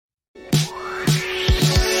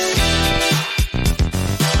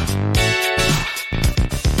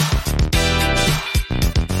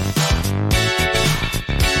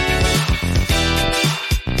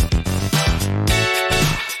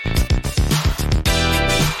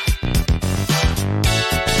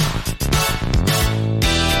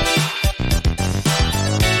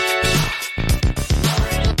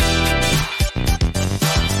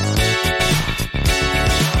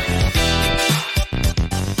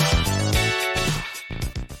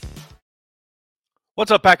What's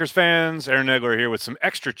up, Packers fans? Aaron Negler here with some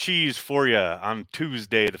extra cheese for you on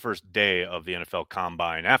Tuesday, the first day of the NFL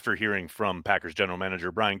Combine. After hearing from Packers general manager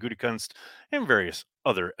Brian Gutekunst and various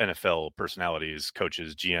other NFL personalities,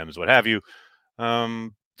 coaches, GMs, what have you,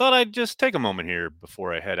 thought I'd just take a moment here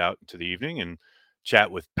before I head out into the evening and chat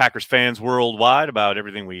with Packers fans worldwide about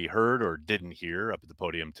everything we heard or didn't hear up at the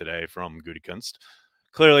podium today from Gutekunst.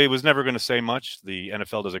 Clearly, he was never going to say much. The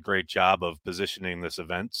NFL does a great job of positioning this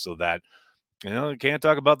event so that you can't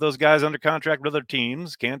talk about those guys under contract with other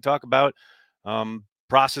teams. Can't talk about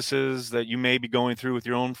processes that you may be going through with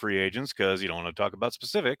your own free agents because you don't want to talk about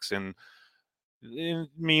specifics. And it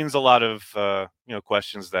means a lot of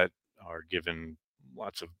questions that are given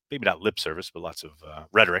lots of maybe not lip service, but lots of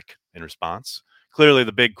rhetoric in response. Clearly,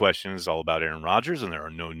 the big question is all about Aaron Rodgers, and there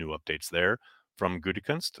are no new updates there from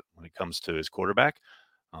Gutekunst when it comes to his quarterback.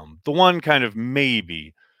 The one kind of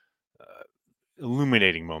maybe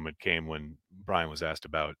illuminating moment came when Brian was asked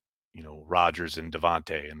about, Rodgers and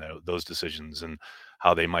Devontae and those decisions and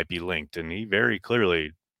how they might be linked. And he very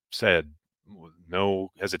clearly said, with no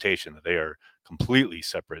hesitation, that they are completely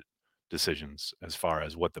separate decisions as far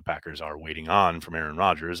as what the Packers are waiting on from Aaron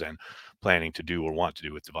Rodgers and planning to do or want to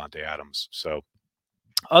do with Devontae Adams. So,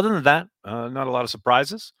 other than that, not a lot of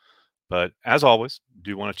surprises. But as always,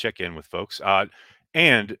 do want to check in with folks and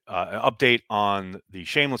an update on the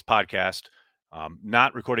Shameless podcast.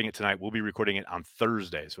 Not recording it tonight. We'll be recording it on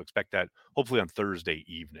Thursday. So expect that hopefully on Thursday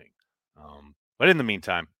evening. But in the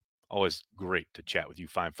meantime, always great to chat with you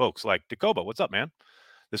fine folks like Dakoba. What's up, man?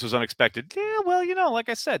 This was unexpected. Yeah, well, like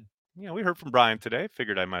I said, we heard from Brian today.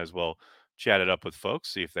 Figured I might as well chat it up with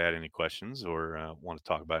folks, see if they had any questions or want to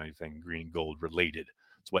talk about anything green and gold related.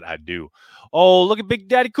 It's what I do. Oh, look at Big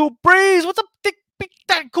Daddy Cool Breeze. What's up, Big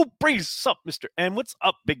Daddy Cool Breeze? What's up, Mr. N? What's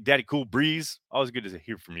up, Big Daddy Cool Breeze? Always good to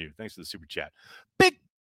hear from you. Thanks for the super chat. Big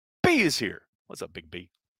B is here. What's up, Big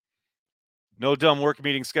B? No dumb work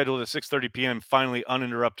meeting scheduled at 6:30 p.m. Finally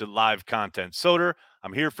uninterrupted live content. Soder,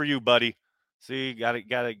 I'm here for you, buddy. See,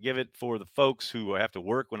 gotta give it for the folks who have to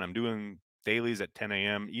work when I'm doing dailies at 10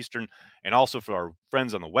 a.m. Eastern, and also for our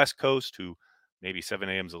friends on the West Coast who maybe 7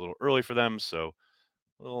 a.m. is a little early for them. So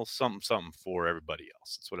a little something for everybody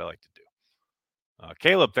else. That's what I like to do.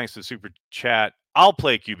 Caleb, thanks for the super chat. I'll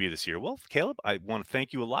play QB this year. Well, Caleb, I want to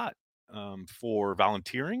thank you a lot for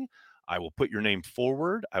volunteering. I will put your name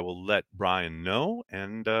forward. I will let Brian know.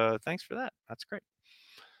 And thanks for that. That's great.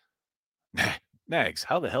 Nags,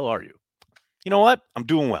 how the hell are you? You know what? I'm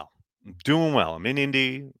doing well. I'm in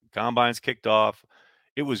Indy. Combine's kicked off.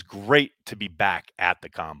 It was great to be back at the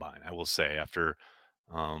combine, I will say, after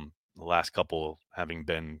the last couple having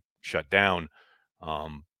been shut down.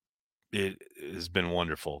 Um, it has been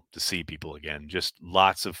wonderful to see people again. Just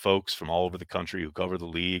lots of folks from all over the country who cover the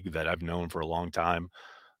league that I've known for a long time.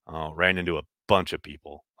 Ran into a bunch of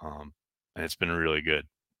people, and it's been really good.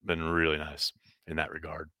 Been really nice in that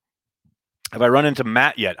regard. Have I run into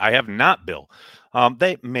Matt yet? I have not, Bill.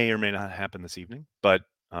 They may or may not happen this evening, but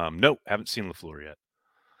no, haven't seen LaFleur yet.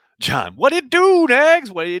 John, what it do,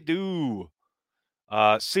 Nags? What it do?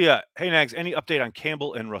 See ya. Hey, Nags, any update on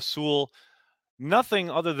Campbell and Rasul? Nothing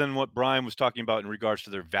other than what Brian was talking about in regards to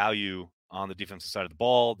their value on the defensive side of the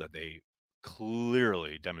ball that they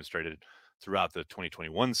clearly demonstrated throughout the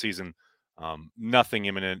 2021 season. Nothing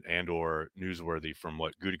imminent and or newsworthy from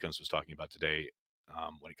what Gutekunst was talking about today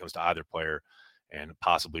when it comes to either player and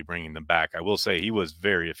possibly bringing them back. I will say he was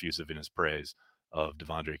very effusive in his praise of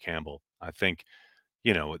Devondre Campbell. I think,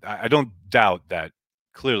 I don't doubt that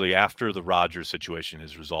clearly after the Rodgers situation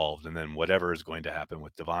is resolved and then whatever is going to happen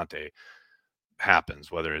with Devontae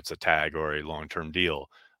happens, whether it's a tag or a long-term deal,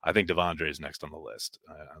 I think Devondre is next on the list.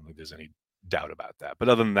 I don't think there's any doubt about that. But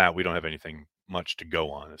other than that, we don't have anything much to go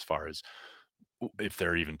on as far as if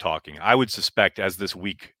they're even talking. I would suspect as this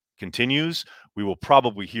week continues, we will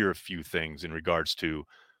probably hear a few things in regards to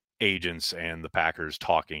agents and the Packers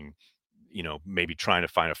talking, maybe trying to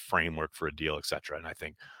find a framework for a deal, etc. And I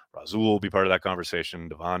think Rasul will be part of that conversation,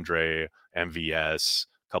 Devondre, MVS,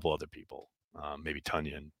 a couple other people, maybe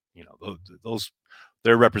Tunyon. Those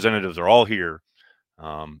their representatives are all here,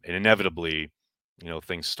 and inevitably,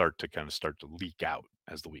 things start to leak out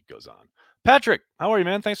as the week goes on. Patrick, how are you,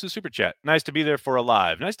 man? Thanks for the super chat. Nice to be there for a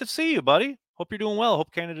live. Nice to see you, buddy. Hope you're doing well.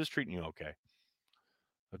 Hope Canada's treating you okay.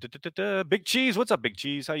 Big Cheese, what's up, Big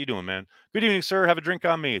Cheese? How you doing, man? Good evening, sir. Have a drink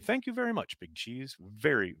on me. Thank you very much, Big Cheese.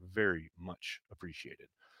 Very, very much appreciated.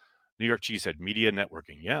 New York Cheesehead Media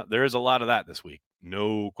Networking. Yeah, there is a lot of that this week.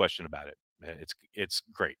 No question about it. It's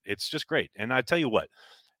great. It's just great. And I tell you what,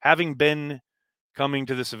 having been coming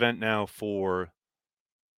to this event now for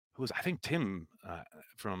I think Tim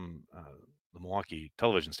from the Milwaukee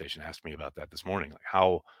television station asked me about that this morning. Like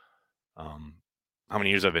um, how many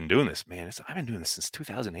years I've been doing this? Man, I've been doing this since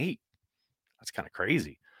 2008. That's kind of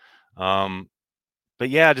crazy. But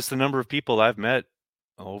yeah, just the number of people I've met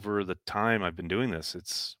over the time I've been doing this,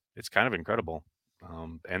 it's kind of incredible.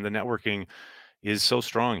 And the networking is so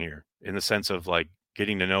strong here in the sense of like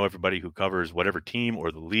getting to know everybody who covers whatever team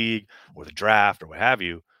or the league or the draft or what have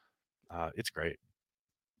you. It's great.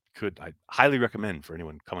 I highly recommend for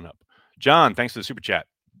anyone coming up. John, thanks for the super chat.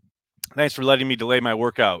 Thanks for letting me delay my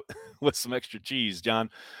workout with some extra cheese, John.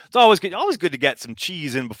 It's always good to get some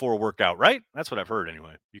cheese in before a workout, right? That's what I've heard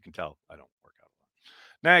anyway. You can tell I don't work out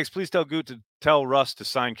a lot. Nags, please tell Goot to tell Russ to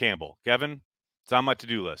sign Campbell. Kevin, it's on my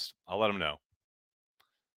to-do list. I'll let him know.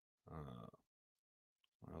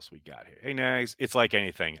 What else we got here? Hey, Nags, it's like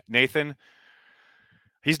anything. Nathan,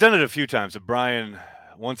 he's done it a few times. But Brian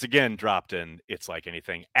once again dropped in. It's like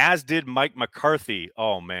anything, as did Mike McCarthy.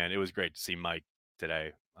 Oh man, it was great to see Mike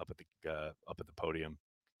today up at the podium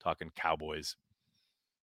talking Cowboys.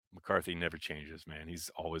 McCarthy never changes, man. He's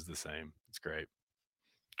always the same. It's great.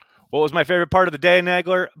 What was my favorite part of the day,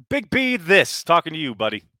 Nagler? Big B, this talking to you,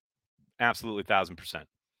 buddy. Absolutely, 1,000%.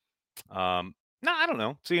 No, I don't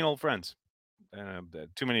know. Seeing old friends.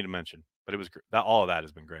 Too many to mention, but it was all of that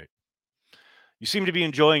has been great. You seem to be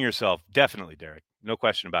enjoying yourself. Definitely, Derek. No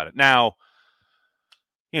question about it. Now,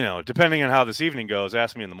 depending on how this evening goes,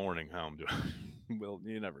 ask me in the morning how I'm doing. Well,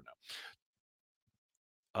 you never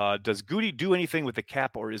know. Does Goody do anything with the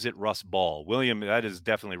cap, or is it Russ Ball? William, that is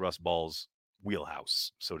definitely Russ Ball's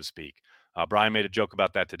wheelhouse, so to speak. Brian made a joke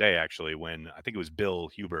about that today, actually, when I think it was Bill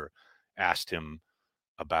Huber asked him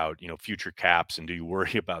about, future caps and do you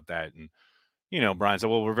worry about that? And, Brian said,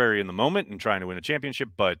 well, we're very in the moment and trying to win a championship,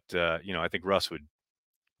 but, I think Russ would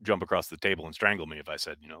jump across the table and strangle me if I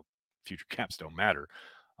said, future caps don't matter.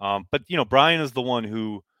 But, Brian is the one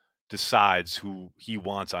who decides who he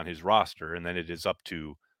wants on his roster, and then it is up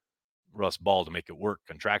to Russ Ball to make it work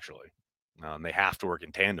contractually. They have to work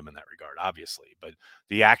in tandem in that regard, obviously. But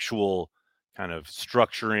the actual kind of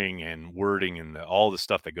structuring and wording and all the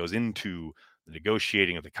stuff that goes into the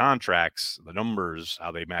negotiating of the contracts, the numbers,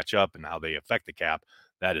 how they match up and how they affect the cap,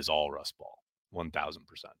 that is all Russ Ball, 1,000%.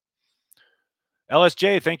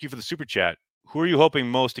 LSJ, thank you for the super chat. Who are you hoping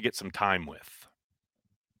most to get some time with?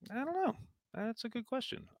 I don't know. That's a good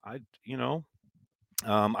question. I'm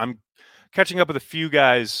catching up with a few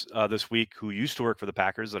guys this week who used to work for the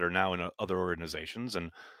Packers that are now in other organizations.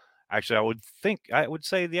 And actually, I would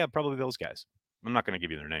say, yeah, probably those guys. I'm not going to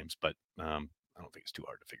give you their names, but I don't think it's too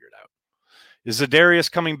hard to figure it out. Is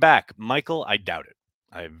Za'Darius coming back? Michael, I doubt it.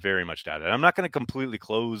 I very much doubt it. I'm not going to completely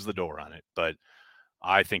close the door on it, but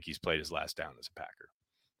I think he's played his last down as a Packer.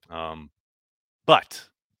 But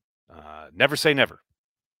never say never.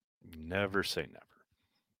 Never say never.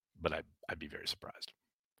 But I'd be very surprised.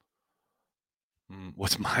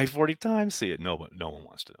 What's my 40 times? See it. No one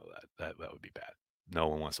wants to know that. That would be bad. No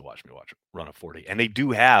one wants to watch me run a 40. And they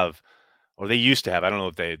do have, or they used to have, I don't know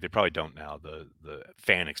if they probably don't now, the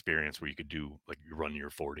fan experience where you could do like you run your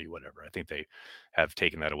 40, whatever. I think they have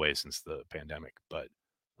taken that away since the pandemic. But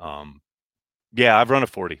yeah, I've run a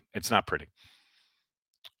 40. It's not pretty.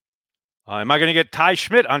 Am I going to get Ty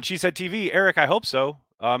Schmidt on Cheesehead TV? Eric, I hope so.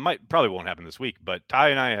 Probably won't happen this week, but Ty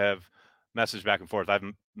and I have messaged back and forth. I've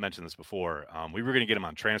mentioned this before. We were going to get him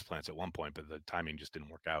on transplants at one point, but the timing just didn't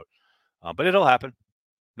work out. But it'll happen.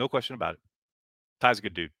 No question about it. Ty's a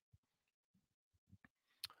good dude.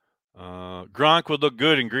 Gronk would look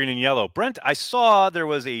good in green and yellow. Brent, I saw there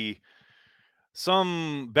was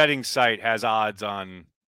some betting site has odds on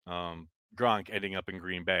Gronk ending up in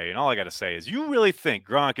Green Bay. And all I got to say is, you really think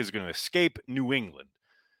Gronk is going to escape New England,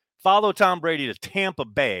 follow Tom Brady to Tampa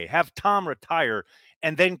Bay, have Tom retire,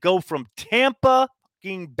 and then go from Tampa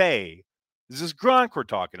Bay, this is Gronk we're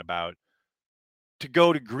talking about, to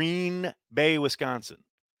go to Green Bay, Wisconsin.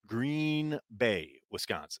 Green Bay,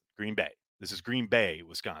 Wisconsin. Green Bay. This is Green Bay,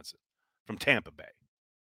 Wisconsin, from Tampa Bay.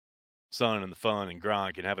 Sun and the fun and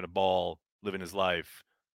Gronk and having a ball, living his life.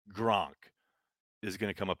 Gronk is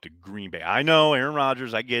going to come up to Green Bay. I know, Aaron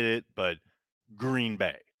Rodgers, I get it, but Green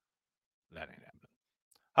Bay. That ain't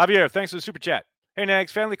happening. Javier, thanks for the super chat. Hey,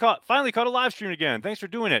 Nags, finally caught a live stream again. Thanks for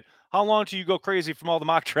doing it. How long till you go crazy from all the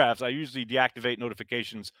mock drafts? I usually deactivate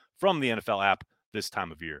notifications from the NFL app this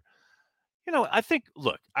time of year. I think,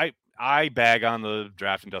 look, I bag on the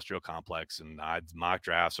draft industrial complex, and mock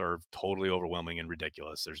drafts are totally overwhelming and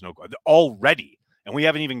ridiculous. There's no already, and we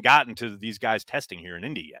haven't even gotten to these guys testing here in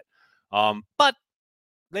Indy yet. But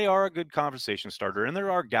they are a good conversation starter, and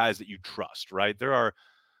there are guys that you trust, right? There are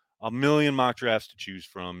a million mock drafts to choose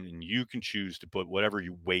from, and you can choose to put whatever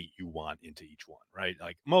weight you want into each one, right?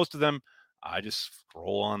 Like most of them, I just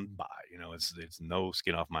scroll on by. It's no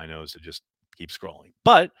skin off my nose to just keep scrolling.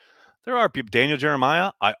 But there are people. Daniel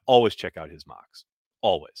Jeremiah, I always check out his mocks,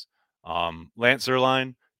 always. Lance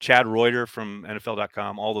Zierlein, Chad Reuter from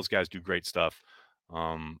NFL.com, all those guys do great stuff.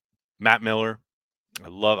 Matt Miller,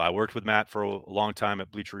 I worked with Matt for a long time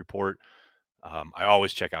at Bleacher Report. I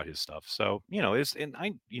always check out his stuff. So, it's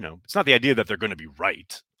not the idea that they're going to be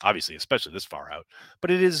right, obviously, especially this far out, but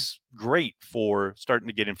it is great for starting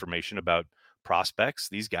to get information about prospects.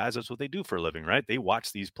 These guys, that's what they do for a living, right? They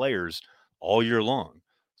watch these players all year long.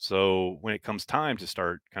 So when it comes time to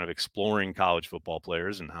start kind of exploring college football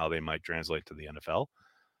players and how they might translate to the NFL,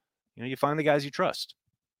 you find the guys you trust.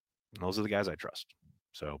 And those are the guys I trust.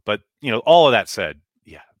 So, but all of that said,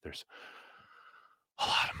 yeah, there's a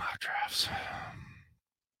lot of mock drafts.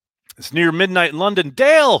 It's near midnight in London.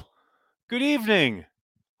 Dale, good evening.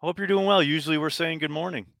 Hope you're doing well. Usually we're saying good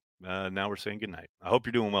morning. Now we're saying good night. I hope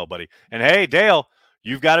you're doing well, buddy. And hey, Dale,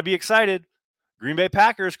 you've got to be excited. Green Bay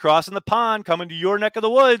Packers crossing the pond, coming to your neck of the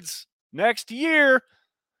woods next year.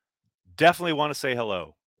 Definitely want to say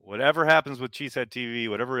hello. Whatever happens with Cheesehead TV,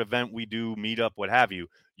 whatever event we do, meet up, what have you,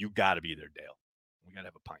 you got to be there, Dale. We got to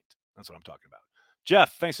have a pint. That's what I'm talking about.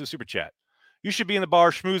 Jeff, thanks for the super chat. You should be in the bar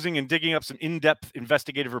schmoozing and digging up some in-depth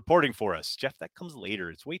investigative reporting for us. Jeff, that comes later.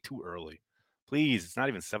 It's way too early. Please, it's not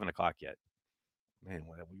even 7 o'clock yet. Man,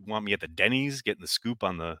 you want me at the Denny's getting the scoop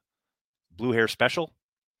on the blue hair special?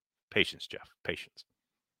 Patience, Jeff. Patience.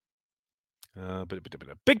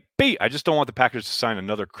 Big B. I just don't want the Packers to sign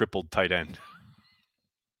another crippled tight end.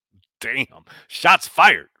 Damn. Shots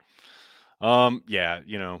fired. Yeah,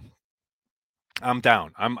 I'm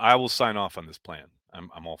down. I will sign off on this plan.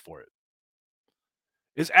 I'm all for it.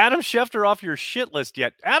 Is Adam Schefter off your shit list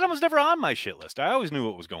yet? Adam was never on my shit list. I always knew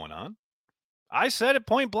what was going on. I said it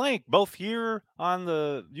point blank, both here on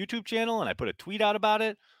the YouTube channel, and I put a tweet out about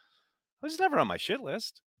it. I was never on my shit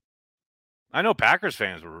list. I know Packers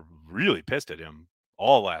fans were really pissed at him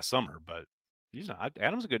all last summer, but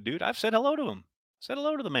Adam's a good dude. I've said hello to him. Said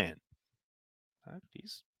hello to the man.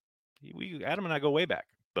 Adam and I go way back,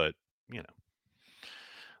 but there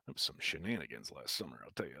was some shenanigans last summer.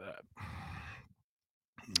 I'll tell you that.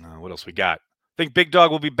 What else we got? Think Big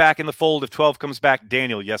Dog will be back in the fold if 12 comes back.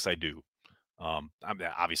 Daniel, yes, I do.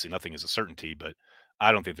 Obviously, nothing is a certainty, but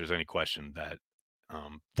I don't think there's any question that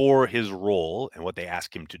for his role and what they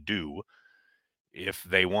ask him to do, if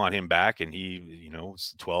they want him back and he,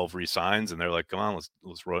 12 resigns and they're like, come on,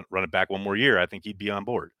 let's run it back one more year, I think he'd be on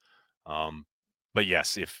board. But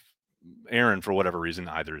yes, if Aaron, for whatever reason,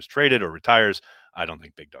 either is traded or retires, I don't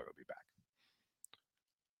think Big Dog will be back.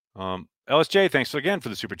 LSJ, thanks again for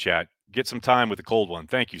the super chat. Get some time with the cold one.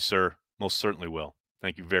 Thank you, sir. Most certainly will.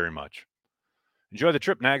 Thank you very much. Enjoy the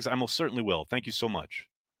trip, Nags. I most certainly will. Thank you so much.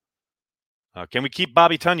 Can we keep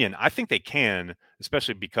Bobby Tunyon? I think they can,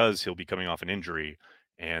 especially because he'll be coming off an injury,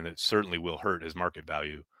 and it certainly will hurt his market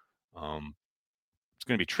value. It's going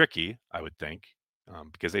to be tricky, I would think,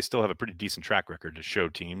 because they still have a pretty decent track record to show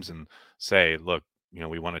teams and say, look,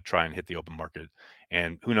 we want to try and hit the open market.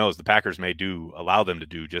 And who knows, the Packers may allow them to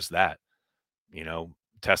do just that,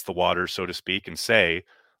 test the water, so to speak, and say,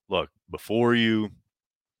 look, before you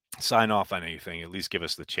sign off on anything, at least give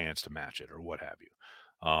us the chance to match it or what have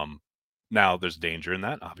you. Now, there's danger in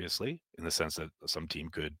that, obviously, in the sense that some team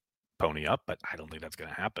could pony up, but I don't think that's going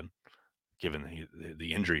to happen given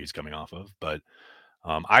the injury he's coming off of. But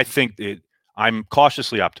I think I'm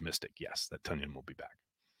cautiously optimistic, yes, that Tunyon will be back.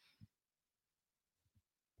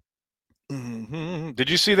 Mm-hmm. Did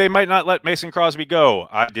you see they might not let Mason Crosby go?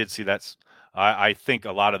 I did see that. I think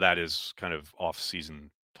a lot of that is kind of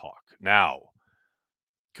off-season talk. Now,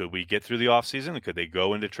 could we get through the offseason? Could they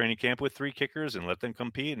go into training camp with 3 kickers and let them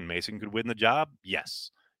compete and Mason could win the job?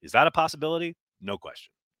 Yes. Is that a possibility? No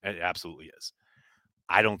question. It absolutely is.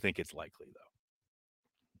 I don't think it's likely,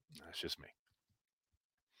 though. That's just me.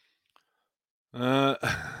 A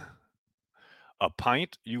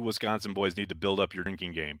pint? You Wisconsin boys need to build up your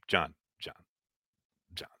drinking game. John,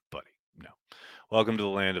 buddy. No. Welcome to the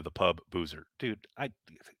land of the pub boozer. Dude, I've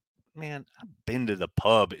been to the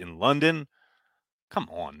pub in London. Come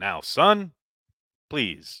on now, son.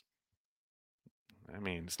 Please. I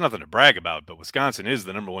mean, it's nothing to brag about, but Wisconsin is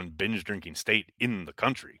the number 1 binge drinking state in the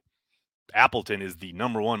country. Appleton is the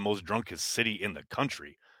number 1 most drunkest city in the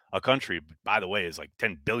country. A country, by the way, is like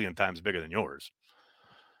 10 billion times bigger than yours.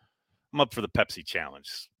 I'm up for the Pepsi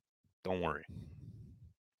challenge. Don't worry.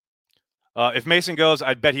 If Mason goes,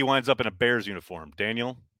 I'd bet he winds up in a Bears uniform.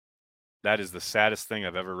 Daniel, that is the saddest thing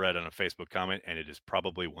I've ever read on a Facebook comment, and it is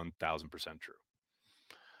probably 1,000% true.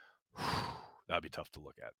 That'd be tough to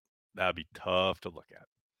look at. That'd be tough to look at.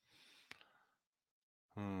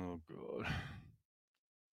 Oh, God.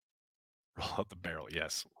 Roll out the barrel.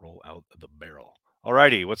 Yes, roll out the barrel.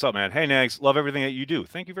 Alrighty, what's up, man? Hey, Nags, love everything that you do.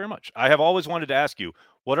 Thank you very much. I have always wanted to ask you,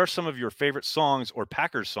 what are some of your favorite songs or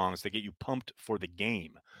Packers songs that get you pumped for the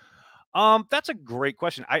game? That's a great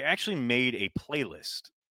question. I actually made a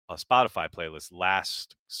playlist, a Spotify playlist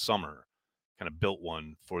last summer, kind of built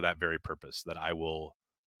one for that very purpose that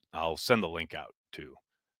I'll send the link out to.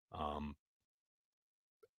 Um,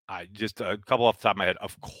 I just a couple off the top of my head.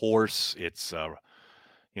 Of course, it's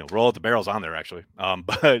Roll Out the Barrel's on there actually.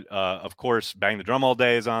 But of course, Bang the Drum All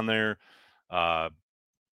Day is on there. Uh,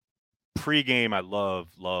 Pre-game, I love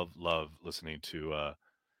listening to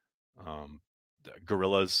the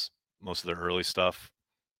Gorillas. Most of their early stuff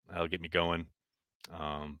that'll get me going.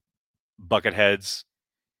 Um, Bucketheads,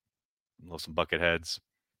 love some Bucketheads.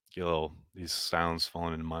 Get a little these sounds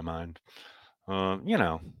falling into my mind. You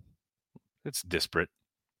know, it's disparate.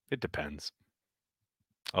 It depends.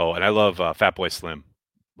 Oh, and I love Fatboy Slim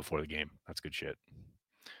before the game. That's good shit.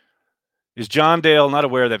 Is John Dale not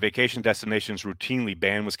aware that vacation destinations routinely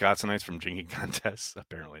ban Wisconsinites from drinking contests?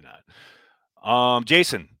 Apparently not.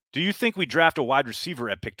 Jason, do you think we draft a wide receiver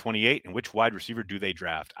at pick 28? And which wide receiver do they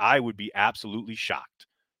draft? I would be absolutely shocked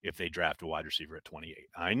if they draft a wide receiver at 28.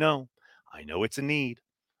 I know it's a need.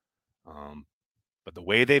 But the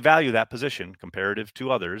way they value that position comparative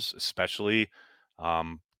to others, especially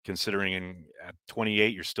considering at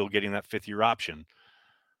 28, you're still getting that fifth year option.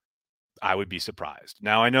 I would be surprised.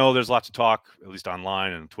 Now, I know there's lots of talk, at least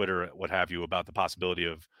online and Twitter, what have you, about the possibility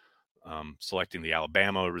of selecting the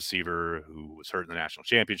Alabama receiver who was hurt in the national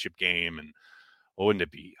championship game. And wouldn't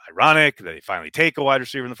it be ironic that they finally take a wide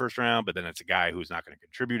receiver in the first round, but then it's a guy who's not going to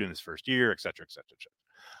contribute in his first year, et cetera, et cetera, et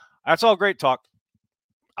cetera. That's all great talk.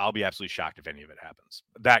 I'll be absolutely shocked if any of it happens.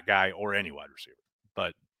 That guy or any wide receiver.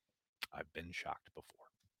 But I've been shocked before.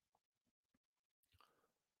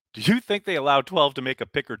 Do you think they allow 12 to make a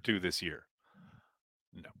pick or two this year?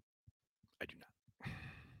 No, I do not.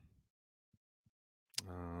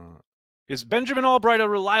 Is Benjamin Albright a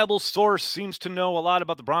reliable source? Seems to know a lot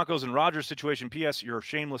about the Broncos and Rodgers situation. P.S. Your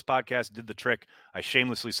shameless podcast did the trick. I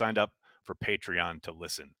shamelessly signed up for Patreon to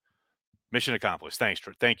listen. Mission accomplished. Thanks.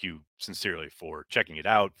 Thank you sincerely for checking it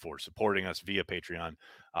out, for supporting us via Patreon.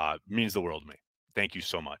 Means the world to me. Thank you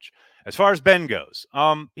so much. As far as Ben goes,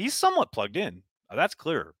 he's somewhat plugged in. That's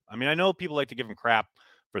clear. I mean, I know people like to give him crap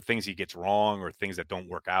for things he gets wrong or things that don't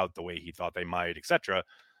work out the way he thought they might, etc.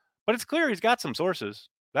 But it's clear he's got some sources.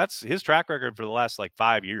 That's his track record for the last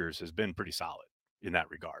 5 years has been pretty solid in that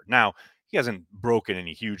regard. Now, he hasn't broken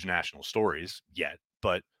any huge national stories yet,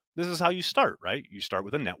 but this is how you start, right? You start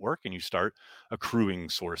with a network and you start accruing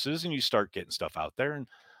sources and you start getting stuff out there. And,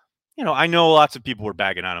 I know lots of people were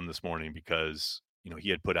bagging on him this morning because, he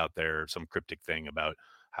had put out there some cryptic thing about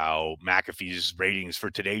how McAfee's ratings for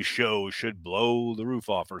today's show should blow the roof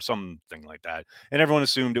off or something like that. And everyone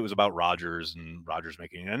assumed it was about Rodgers and Rodgers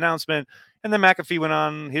making an announcement. And then McAfee went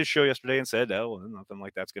on his show yesterday and said, oh, well, nothing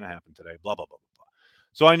like that's going to happen today, blah, blah, blah, blah, blah.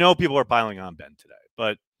 So I know people are piling on Ben today,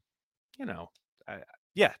 but,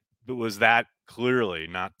 yeah, but was that clearly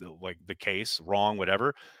not the case, wrong,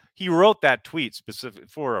 whatever? He wrote that tweet specific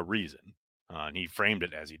for a reason. And he framed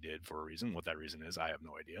it as he did for a reason. What that reason is, I have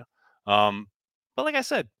no idea. But like I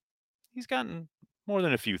said, he's gotten more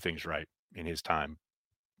than a few things right in his time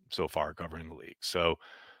so far covering the league. So,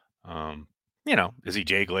 is he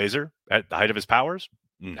Jay Glazer at the height of his powers?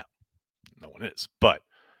 No, no one is. But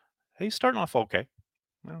he's starting off okay.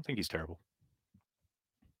 I don't think he's terrible.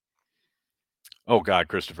 Oh God,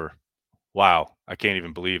 Christopher. Wow, I can't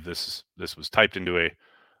even believe this was typed into a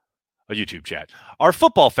YouTube chat. Are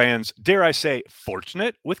football fans, dare I say,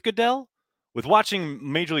 fortunate with Goodell? With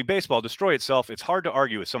watching Major League Baseball destroy itself, it's hard to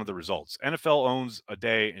argue with some of the results. NFL owns a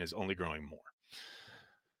day and is only growing more.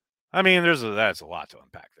 I mean, that's a lot to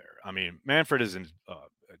unpack there. I mean, Manfred is a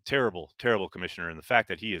terrible, terrible commissioner, and the fact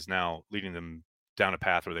that he is now leading them down a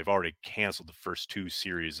path where they've already canceled the first 2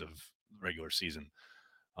 series of regular season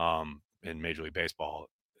in Major League Baseball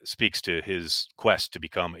speaks to his quest to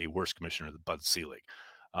become a worse commissioner of the Bud Selig.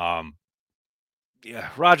 Yeah,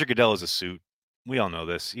 Roger Goodell is a suit. We all know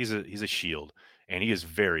this. He's a shield, and he is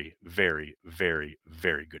very, very, very,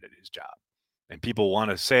 very good at his job. And people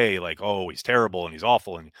want to say oh, he's terrible and he's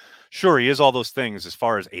awful, and sure, he is all those things as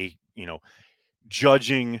far as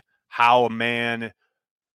judging how a man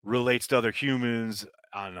relates to other humans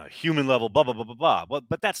on a human level, blah blah blah blah blah.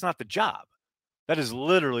 But that's not the job. That is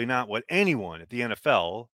literally not what anyone at the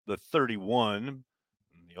NFL, the 31, and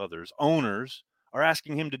the others owners are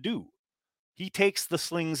asking him to do. He takes the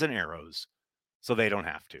slings and arrows so they don't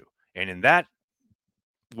have to. And in that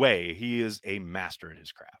way, he is a master at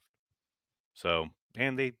his craft. So,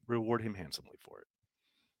 and they reward him handsomely for it.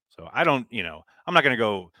 So I don't, I'm not going to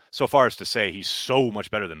go so far as to say he's so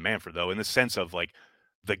much better than Manfred, though, in the sense of like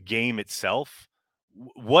the game itself.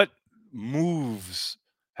 What moves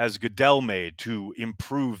has Goodell made to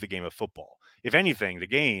improve the game of football? If anything, the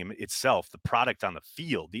game itself, the product on the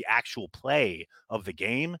field, the actual play of the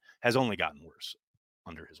game has only gotten worse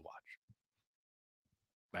under his watch.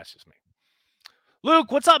 That's just me.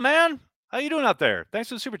 Luke, what's up, man? How you doing out there? Thanks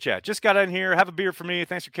for the super chat. Just got in here. Have a beer for me.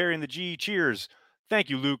 Thanks for carrying the G. Cheers. Thank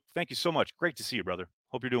you, Luke. Thank you so much. Great to see you, brother.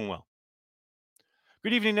 Hope you're doing well.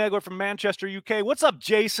 Good evening, Negler from Manchester, UK. What's up,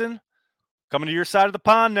 Jason? Coming to your side of the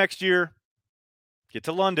pond next year. Get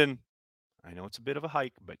to London. I know it's a bit of a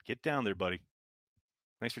hike, but get down there, buddy.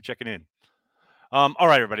 Thanks for checking in. All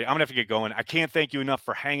right, everybody. I'm going to have to get going. I can't thank you enough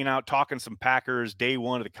for hanging out, talking some Packers. Day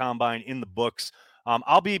one of the Combine in the books.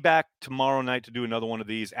 I'll be back tomorrow night to do another one of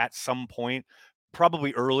these at some point,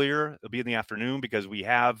 probably earlier. It'll be in the afternoon because we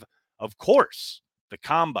have, of course, the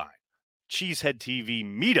Combine Cheesehead TV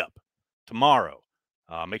meetup tomorrow.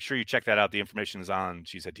 Make sure you check that out. The information is on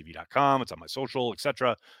cheeseheadtv.com. It's on my social,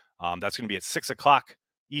 etc. That's going to be at 6 o'clock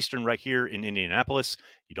Eastern right here in Indianapolis.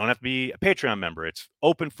 You don't have to be a Patreon member. It's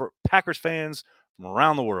open for Packers fans from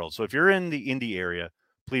around the world. So if you're in the Indy area,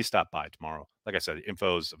 please stop by tomorrow. Like I said, the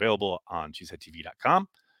info is available on cheeseheadtv.com.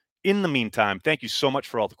 In the meantime, thank you so much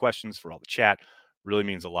for all the questions, for all the chat. Really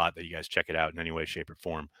means a lot that you guys check it out in any way, shape, or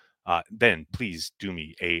form. Then please do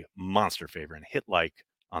me a monster favor and hit like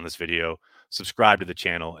on this video, subscribe to the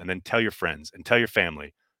channel, and then tell your friends and tell your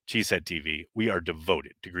family, Cheesehead TV, we are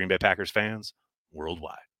devoted to Green Bay Packers fans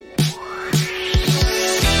worldwide.